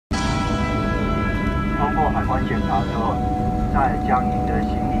海关检查之后，再将您的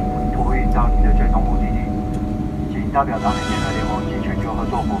行李托运到您的最终目的地。请代表咱们联合联盟及全球合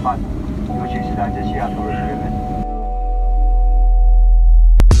作伙伴，尤其是来自西雅图的学员们。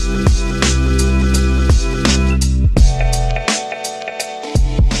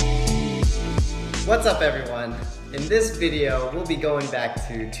 What's up everyone? In this video, we'll be going back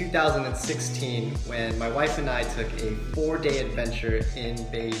to 2016 when my wife and I took a 4-day adventure in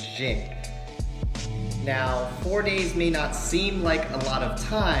Beijing. Now, 4 days may not seem like a lot of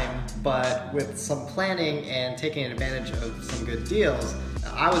time, but with some planning and taking advantage of some good deals,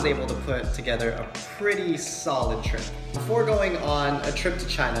 I was able to put together a pretty solid trip. Before going on a trip to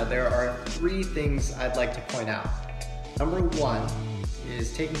China, there are 3 things I'd like to point out. Number 1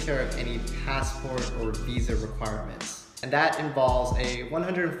 is taking care of any passport or visa requirements. And that involves a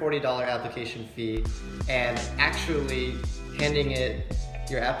 $140 application fee and actually handing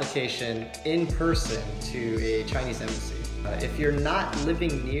your application in person to a Chinese embassy. If you're not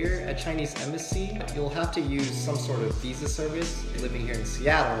living near a Chinese embassy, you'll have to use some sort of visa service. Living here in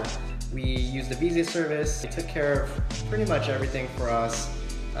Seattle, we used a visa service. It took care of pretty much everything for us.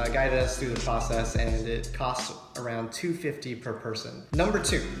 Guided us through the process, and it costs around $250 per person. Number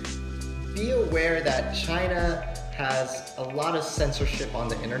 2, be aware that China has a lot of censorship on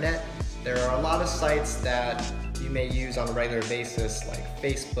the internet. There are a lot of sites that you may use on a regular basis, like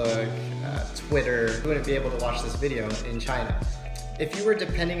Facebook, Twitter. You wouldn't be able to watch this video in China. If you were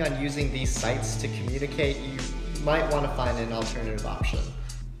depending on using these sites to communicate, you might want to find an alternative option.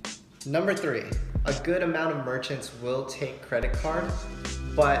 Number 3, a good amount of merchants will take credit card,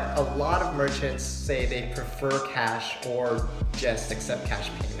 but a lot of merchants say they prefer cash or just accept cash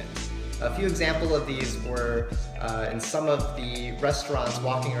payment. A few examples of these were in some of the restaurants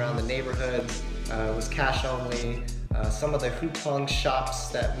walking around the neighborhoods was cash only. Some of the hutong shops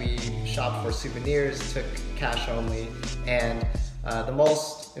that we shopped for souvenirs took cash only. And the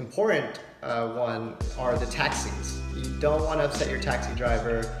most important one are the taxis. You don't want to upset your taxi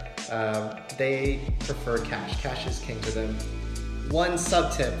driver. They prefer cash. Cash is king to them. One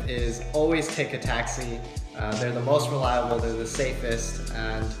sub-tip is always take a taxi. They're the most reliable, they're the safest,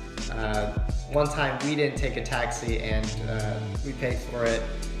 and one time we didn't take a taxi and we paid for it.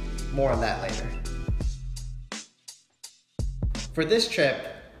 More on that later. For this trip,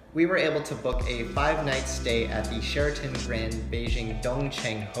 we were able to book a 5-night stay at the Sheraton Grand Beijing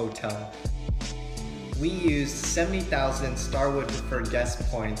Dongcheng Hotel. We used 70,000 Starwood Preferred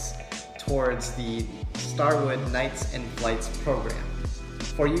Guest Points towards the Starwood Nights and Flights program.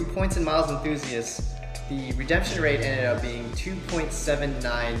 For you points and miles enthusiasts, the redemption rate ended up being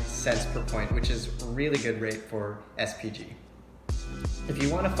 2.79 cents per point, which is a really good rate for SPG. If you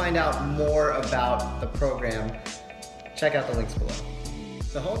want to find out more about the program, check out the links below.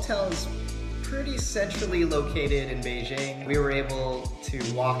 The hotel is pretty centrally located in Beijing. We were able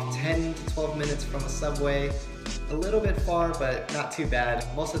to walk 10 to 12 minutes from a subway. A little bit far, but not too bad.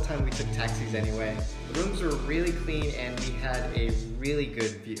 Most of the time we took taxis anyway. The rooms were really clean and we had a really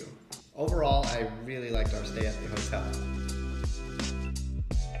good view. Overall, I really liked our stay at the hotel.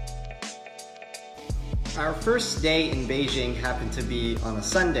 Our first day in Beijing happened to be on a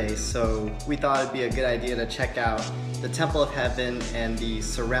Sunday, so we thought it'd be a good idea to check out the Temple of Heaven and the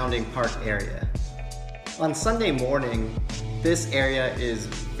surrounding park area. On Sunday morning, this area is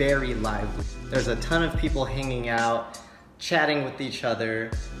very lively. There's a ton of people hanging out, chatting with each other.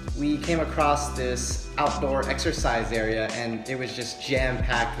 We came across this outdoor exercise area and it was just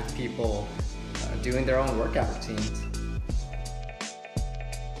jam-packed with people doing their own workout routines.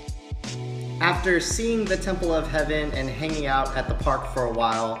 After seeing the Temple of Heaven and hanging out at the park for a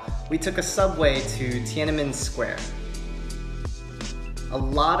while, we took a subway to Tiananmen Square. A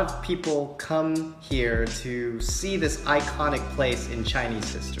lot of people come here to see this iconic place in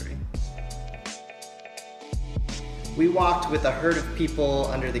Chinese history. We walked with a herd of people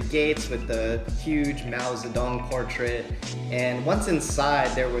under the gates with the huge Mao Zedong portrait, and once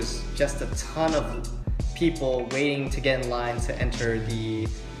inside there was just a ton of people waiting to get in line to enter the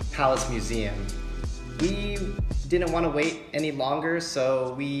Palace Museum. We didn't want to wait any longer,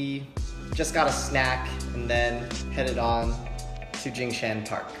 so we just got a snack and then headed on to Jingshan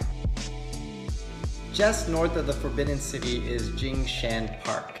Park. Just north of the Forbidden City is Jingshan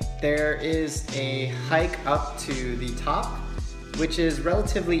Park. There is a hike up to the top, which is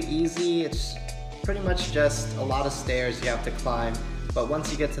relatively easy. It's pretty much just a lot of stairs you have to climb, but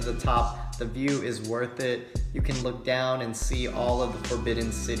once you get to the top, the view is worth it. You can look down and see all of the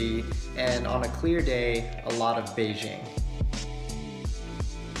Forbidden City, and on a clear day, a lot of Beijing.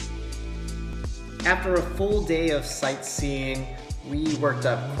 After a full day of sightseeing, we worked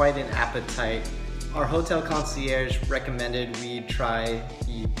up quite an appetite. Our hotel concierge recommended we try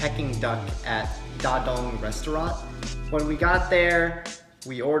the Peking duck at Dadong restaurant. When we got there,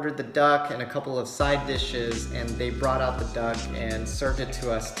 we ordered the duck and a couple of side dishes, and they brought out the duck and served it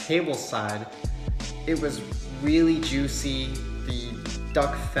to us tableside. It was really juicy. The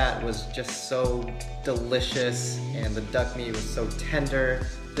duck fat was just so delicious, and the duck meat was so tender.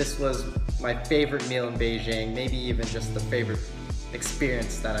 This was my favorite meal in Beijing, maybe even just the favorite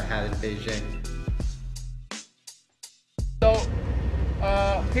experience that I had in Beijing. So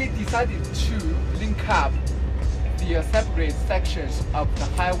he decided to link up the separate sections of the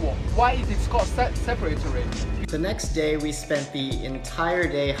high wall. Why it is called separatory? The next day we spent the entire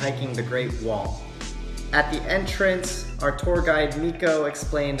day hiking the Great Wall. At the entrance, our tour guide Miko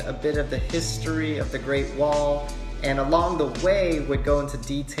explained a bit of the history of the Great Wall, and along the way would go into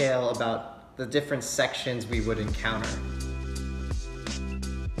detail about the different sections we would encounter.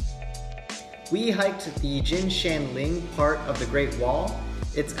 We hiked the Jinshanling part of the Great Wall.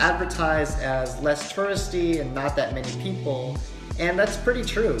 It's advertised as less touristy and not that many people, and that's pretty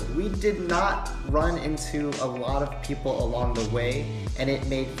true. We did not run into a lot of people along the way, and it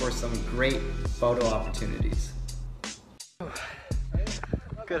made for some great photo opportunities.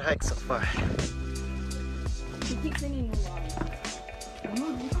 Good hike so far. You keep singing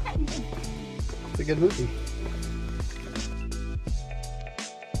along. It's a good movie.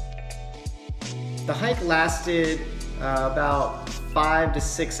 The hike lasted about 5 to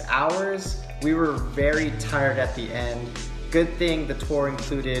 6 hours. We were very tired at the end. Good thing the tour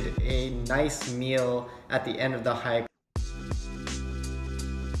included a nice meal at the end of the hike.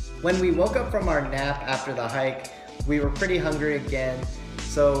 When we woke up from our nap after the hike, we were pretty hungry again,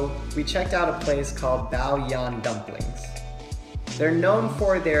 so we checked out a place called Bao Yan Dumplings. They're known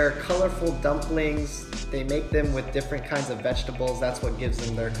for their colorful dumplings. They make them with different kinds of vegetables. That's what gives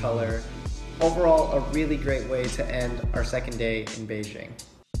them their color. Overall, a really great way to end our second day in Beijing.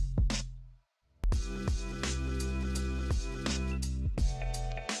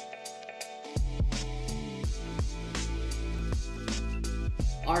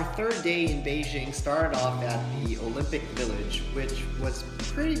 Our third day in Beijing started off at the Olympic Village, which was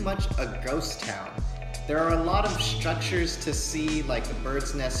pretty much a ghost town. There are a lot of structures to see, like the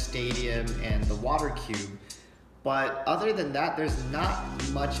Bird's Nest Stadium and the Water Cube, but other than that, there's not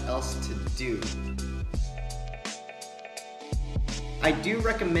much else to do. I do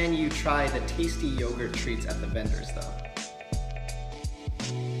recommend you try the tasty yogurt treats at the vendors though.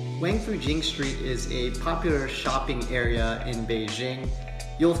 Wangfu Jing Street is a popular shopping area in Beijing.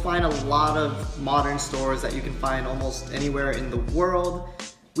 You'll find a lot of modern stores that you can find almost anywhere in the world.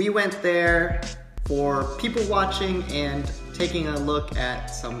 We went there for people watching and taking a look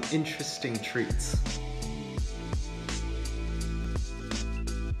at some interesting treats.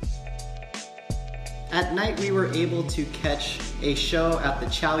 At night we were able to catch a show at the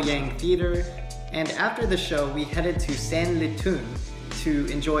Chaoyang Theater, and after the show we headed to San Litun to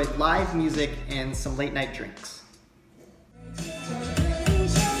enjoy live music and some late night drinks.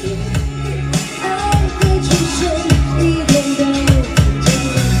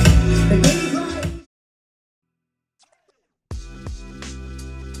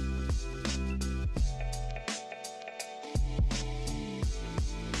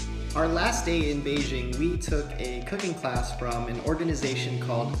 Our last day in Beijing, we took a cooking class from an organization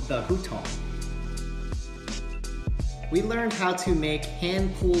called The Hutong. We learned how to make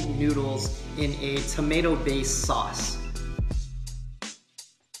hand-pulled noodles in a tomato-based sauce.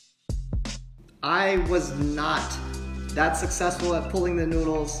 I was not that successful at pulling the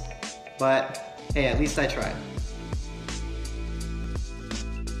noodles, but hey, at least I tried.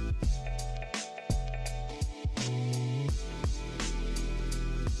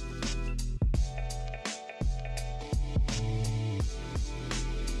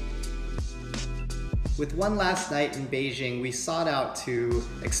 With one last night in Beijing, we sought out to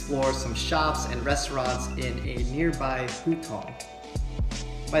explore some shops and restaurants in a nearby hutong.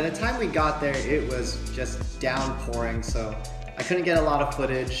 By the time we got there, it was just downpouring, so I couldn't get a lot of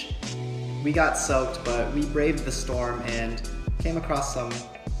footage. We got soaked, but we braved the storm and came across some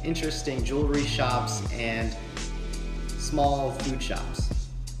interesting jewelry shops and small food shops.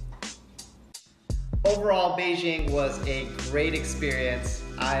 Overall, Beijing was a great experience.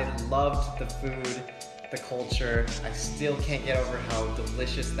 I loved the food, the culture. I still can't get over how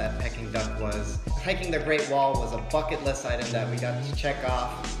delicious that Peking duck was. Hiking the Great Wall was a bucket list item that we got to check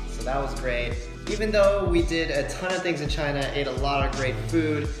off, so that was great. Even though we did a ton of things in China, ate a lot of great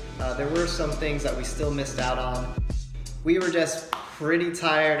food, there were some things that we still missed out on. We were just pretty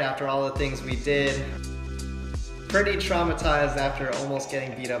tired after all the things we did. pretty traumatized after almost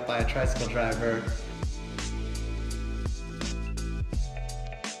getting beat up by a tricycle driver.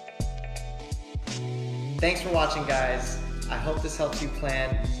 Thanks for watching, guys. I hope this helps you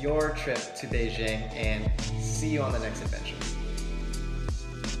plan your trip to Beijing, and see you on the next adventure.